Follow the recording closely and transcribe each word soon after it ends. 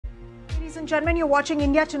Ladies and gentlemen, you're watching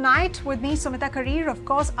India Tonight with me, Sumita Karir. Of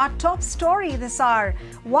course, our top story this hour,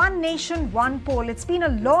 one nation, one poll. It's been a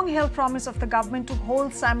long-held promise of the government to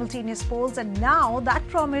hold simultaneous polls, and now that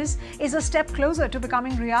promise is a step closer to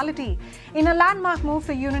becoming reality. In a landmark move,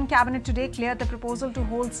 the Union Cabinet today cleared the proposal to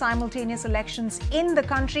hold simultaneous elections in the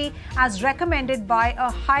country as recommended by a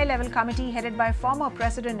high-level committee headed by former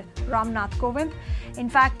President Ramnath Kovind. In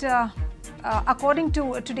fact, according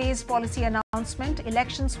to today's policy announcement,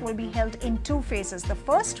 elections will be held in two phases. The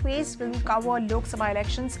first phase will cover Lok Sabha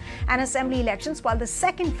elections and assembly elections, while the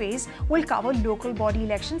second phase will cover local body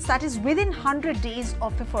elections, that is within 100 days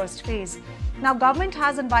of the first phase. Now, government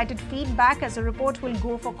has invited feedback as a report will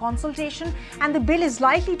go for consultation, and the bill is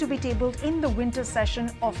likely to be tabled in the winter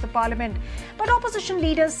session of the parliament. But opposition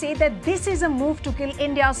leaders say that this is a move to kill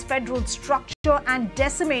India's federal structure and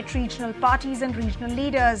decimate regional parties and regional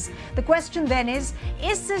leaders. The question then is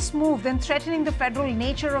this move then threatening the federal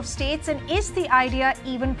nature of states, and is the idea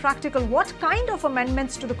even practical? What kind of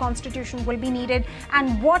amendments to the constitution will be needed,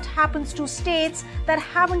 and what happens to states that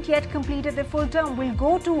haven't yet completed their full term? We'll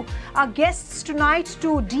go to our guests tonight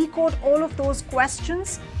to decode all of those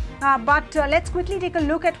questions. But let's quickly take a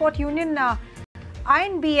look at what Union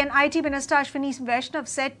INB and IT Minister Ashwini Vaishnav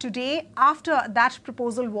said today after that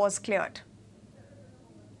proposal was cleared.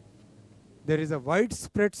 There is a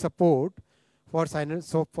widespread support for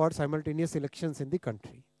simultaneous elections in the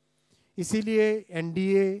country. इसीलिए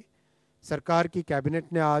NDA सरकार की cabinet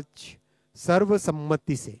ने आज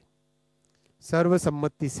सर्वसम्मति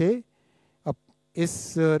से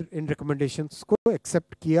इन recommendations को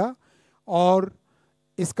accept किया, और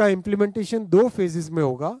इसका इम्प्लीमेंटेशन दो फेजेस में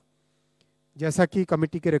होगा जैसा कि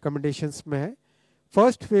कमेटी के रिकमेंडेशंस में है.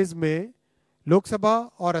 फर्स्ट फेज में लोकसभा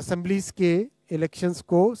और असेंबलीज के इलेक्शंस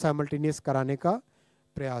को साइमल्टेनियस कराने का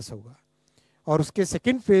प्रयास होगा, और उसके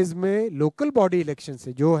सेकंड फेज में लोकल बॉडी इलेक्शन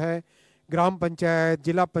से जो है ग्राम पंचायत,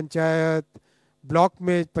 जिला पंचायत, ब्लॉक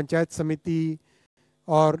में पंचायत समिति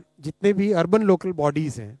और जितने भी अर्बन लोकल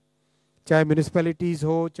बॉडीज हैं, चाहे म्यूनिसिपैलिटीज़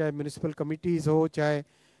हो, चाहे म्यूनिसिपल कमिटीज़ हो, चाहे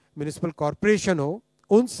म्यूनिसिपल कॉरपोरेशन हो,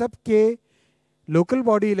 उन सब के लोकल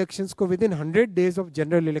बॉडी इलेक्शंस को with in 100 days of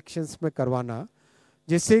general elections में करवाना,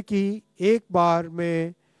 जिससे कि एक बार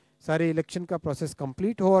में सारे इलेक्शन का प्रोसेस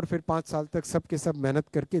कंप्लीट हो और फिर 5 साल तक सब के सब मेहनत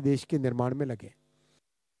करके देश के निर्माण में लगे.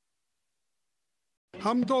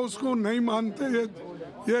 हम तो उसको नहीं मानते,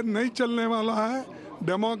 ये नहीं चलने वाला है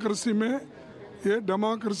डेमोक्रेसी में. ये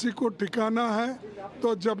डेमोक्रेसी को टिकाना है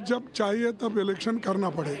तो जब जब चाहिए तब इलेक्शन करना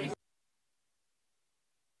पड़ेगा.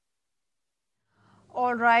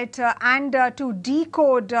 All right, and to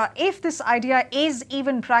decode if this idea is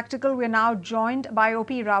even practical, we're now joined by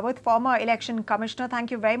O.P. Rawat, former election commissioner. Thank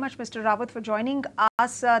you very much, Mr. Rawat, for joining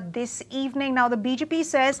us this evening. Now, the BJP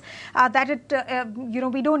says that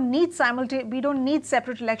we don't need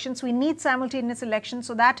separate elections. We need simultaneous elections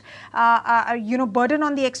so that burden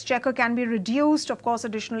on the exchequer can be reduced. Of course,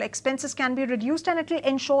 additional expenses can be reduced, and it will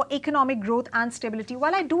ensure economic growth and stability.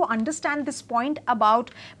 While I do understand this point about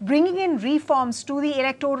bringing in reforms to the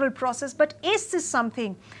electoral process, but is this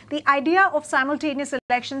something, the idea of simultaneous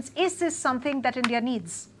elections, is this something that India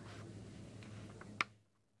needs?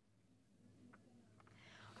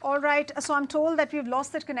 All right, so I'm told that we've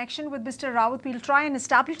lost that connection with Mr. Rawat. We'll try and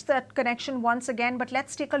establish that connection once again, but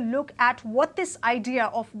let's take a look at what this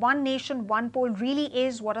idea of one nation, one poll really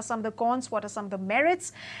is. What are some of the cons? What are some of the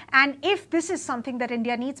merits? And if this is something that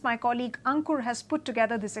India needs, my colleague Ankur has put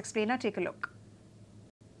together this explainer. Take a look.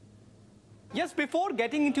 Yes, before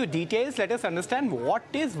getting into details, let us understand what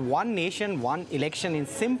is one nation, one election in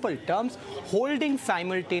simple terms. Holding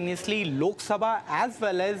simultaneously Lok Sabha as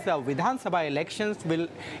well as the Vidhan Sabha elections will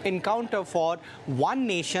encounter for one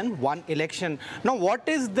nation, one election. Now, what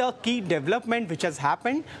is the key development which has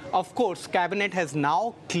happened? Of course, Cabinet has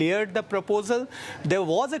now cleared the proposal. There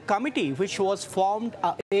was a committee which was formed,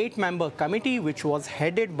 an 8-member committee which was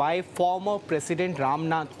headed by former President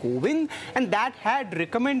Ramnath Kovind, and that had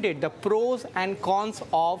recommended the pros and cons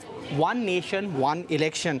of one nation, one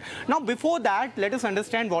election. Now, before that, let us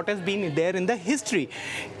understand what has been there in the history.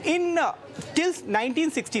 Till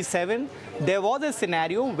 1967, there was a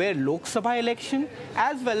scenario where Lok Sabha election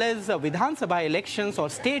as well as Vidhan Sabha elections or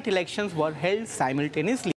state elections were held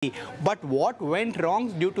simultaneously. But what went wrong?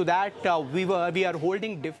 Due to that, we are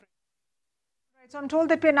holding different. So I'm told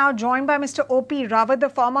that we're now joined by Mr. O.P. Rawat, the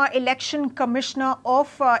former Election Commissioner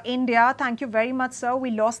of India. Thank you very much, sir.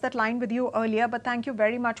 We lost that line with you earlier, but thank you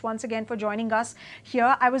very much once again for joining us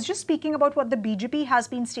here. I was just speaking about what the BJP has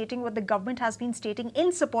been stating, what the government has been stating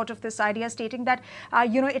in support of this idea, stating that,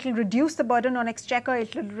 it will reduce the burden on exchequer,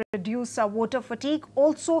 it will reduce voter fatigue.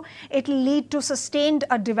 Also, it will lead to sustained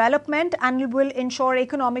development and will ensure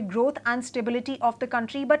economic growth and stability of the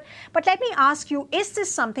country. But let me ask you, is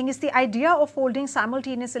the idea of holding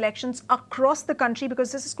simultaneous elections across the country,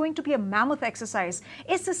 because this is going to be a mammoth exercise,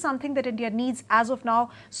 is this something that India needs as of now,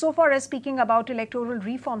 so far as speaking about electoral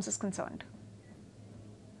reforms is concerned?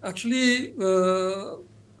 Actually,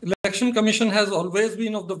 Election Commission has always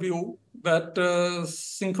been of the view that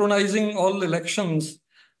synchronizing all elections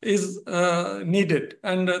is needed.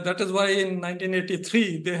 And that is why in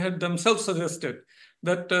 1983, they had themselves suggested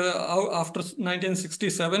that after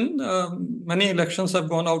 1967, many elections have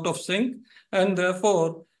gone out of sync, and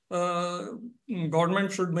therefore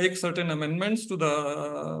government should make certain amendments to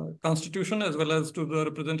the Constitution as well as to the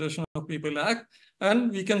Representation of People Act,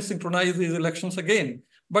 and we can synchronize these elections again.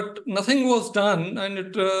 But nothing was done, and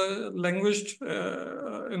it languished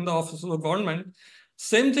in the office of the government.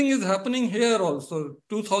 Same thing is happening here also.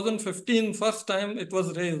 2015, first time it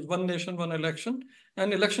was raised, one nation, one election.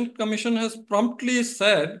 And Election Commission has promptly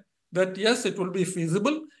said that yes, it will be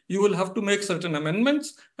feasible. You will have to make certain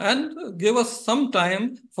amendments and give us some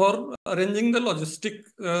time for arranging the logistic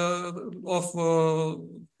of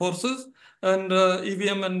forces and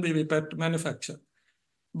EVM and VVPAT manufacture.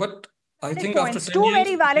 But I think after 10 two years,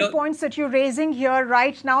 very valid points that you're raising here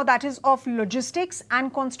right now, that is of logistics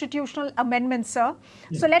and constitutional amendments, sir.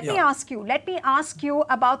 So let me ask you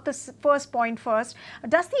about this first point first.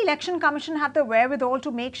 Does the Election Commission have the wherewithal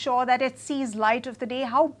to make sure that it sees light of the day?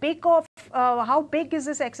 How big is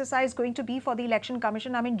this exercise going to be for the Election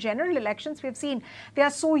Commission? I mean, general elections, we've seen, they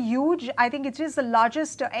are so huge. I think it is the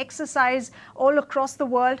largest exercise all across the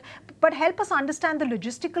world. But help us understand the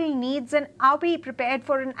logistical needs, and are we prepared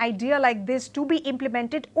for an idea like this to be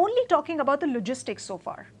implemented? Only talking about the logistics so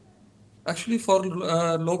far. Actually, for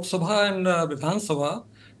Lok Sabha and Vidhan Sabha,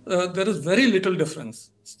 there is very little difference.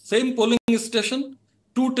 Same polling station,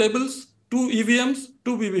 2 tables, 2 EVMs,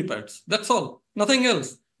 2 VVPATs. That's all. Nothing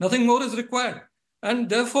else. Nothing more is required. And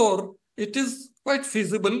therefore, it is quite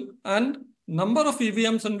feasible, and number of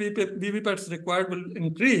EVMs and VVPATs required will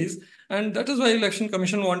increase. And that is why Election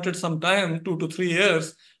Commission wanted some time, 2 to 3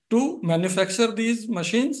 years, to manufacture these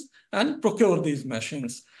machines and procure these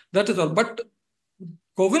machines. That is all. But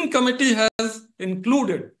Kovin committee has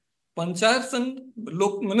included panchayats and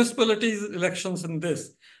municipalities elections in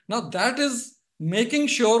this. Now that is making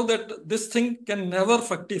sure that this thing can never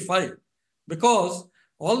fructify, because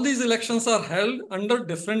all these elections are held under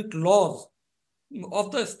different laws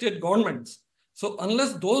of the state governments. So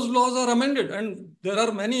unless those laws are amended, and there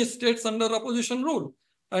are many states under opposition rule,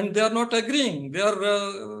 and they are not agreeing, they are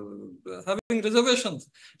having reservations.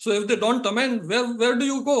 So if they don't amend, where do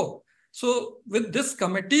you go? So with this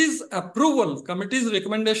committee's approval, committee's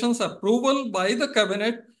recommendations approval by the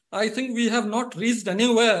cabinet, I think we have not reached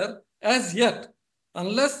anywhere as yet,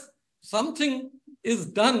 unless something is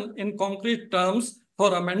done in concrete terms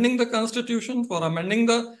for amending the Constitution, for amending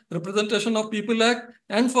the Representation of People Act,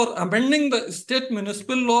 and for amending the state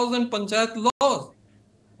municipal laws and panchayat laws.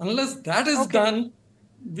 Unless that is done,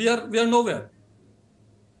 we are nowhere.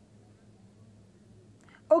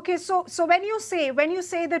 Okay, so when you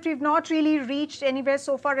say that we've not really reached anywhere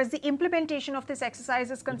so far as the implementation of this exercise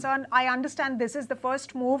is concerned, I understand this is the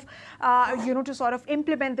first move, to sort of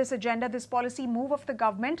implement this agenda, this policy move of the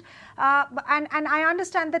government, and I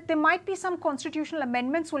understand that there might be some constitutional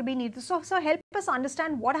amendments will be needed. So help us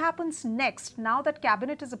understand what happens next now that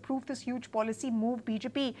cabinet has approved this huge policy move.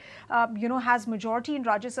 BJP, has majority in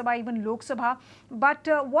Rajya Sabha, even Lok Sabha, but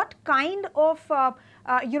what kind of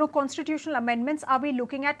constitutional amendments are we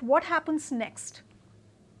looking at? What happens next?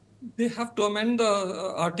 They have to amend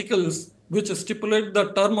the articles which stipulate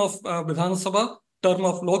the term of Vidhan Sabha, term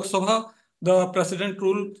of Lok Sabha, the President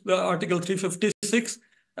rule, the Article 356,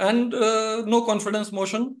 and no confidence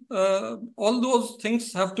motion. All those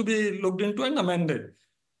things have to be looked into and amended.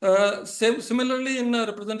 Similarly, in the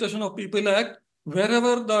Representation of People Act,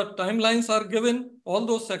 wherever the timelines are given, all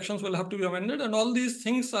those sections will have to be amended. And all these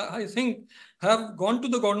things, I think, have gone to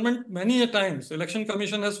the government many a times. Election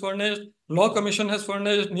Commission has furnished, Law Commission has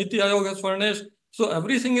furnished, Niti Aayog has furnished. So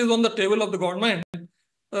everything is on the table of the government.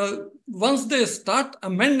 Once they start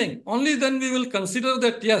amending, only then we will consider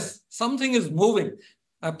that, yes, something is moving.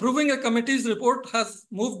 Approving a committee's report has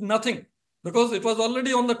moved nothing, because it was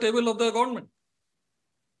already on the table of the government.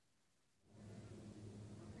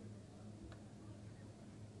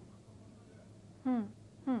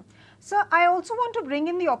 So I also want to bring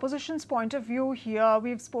in the opposition's point of view here.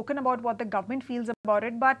 We've spoken about what the government feels about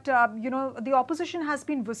it, but the opposition has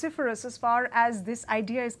been vociferous as far as this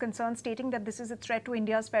idea is concerned, stating that this is a threat to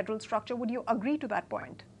India's federal structure. Would you agree to that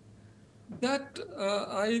point? That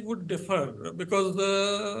I would differ, because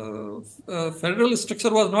the federal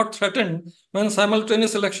structure was not threatened when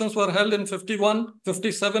simultaneous elections were held in 51,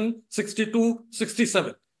 57, 62,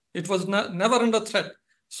 67. It was never under threat.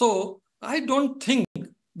 So I don't think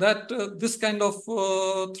that this kind of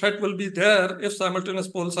threat will be there if simultaneous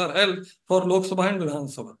polls are held for Lok Sabha and Vidhan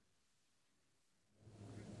Sabha.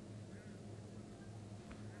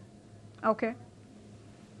 Okay.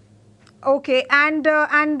 Okay, and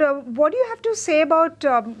what do you have to say about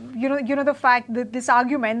the fact that this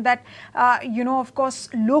argument that of course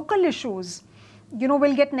local issues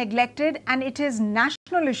will get neglected and it is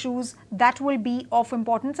national issues that will be of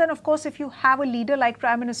importance, and of course if you have a leader like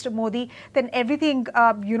Prime Minister Modi, then everything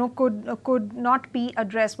could not be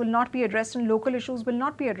addressed, will not be addressed, and local issues will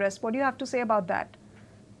not be addressed. What do you have to say about that?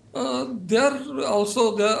 There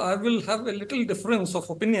I will have a little difference of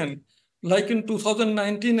opinion. Like in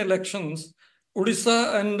 2019 elections,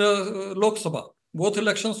 Odisha and Lok Sabha, both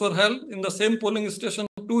elections were held in the same polling station.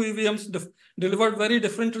 Two EVMs delivered very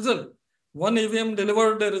different result. One EVM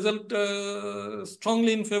delivered a result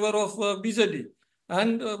strongly in favor of BJD,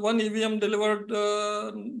 and one EVM delivered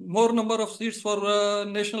more number of seats for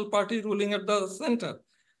National Party ruling at the center.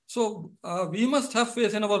 So we must have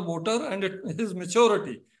faith in our voter and his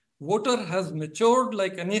maturity. Voter has matured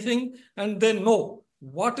like anything, and they know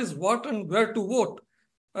what is what and where to vote.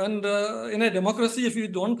 And in a democracy, if we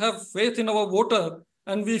don't have faith in our voter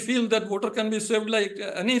and we feel that voter can be saved like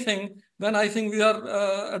anything, then I think we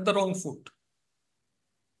are at the wrong foot.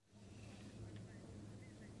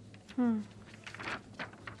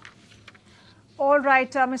 All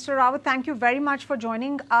right, Mr. Rawat, thank you very much for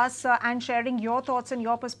joining us and sharing your thoughts and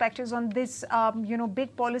your perspectives on this,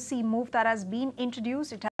 big policy move that has been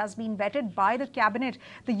introduced. It has been vetted by the cabinet,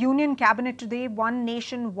 the union cabinet today. One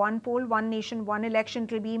nation, one poll, one nation, one election.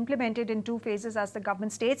 It will be implemented in 2 phases, as the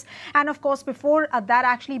government states. And of course, before that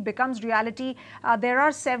actually becomes reality, there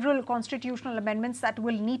are several constitutional amendments that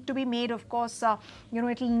will need to be made. Of course, it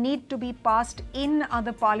will need to be passed in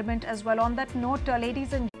the parliament as well. On that note,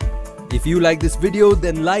 ladies and if you like this video,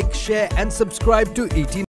 then like, share and subscribe to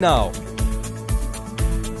ET Now.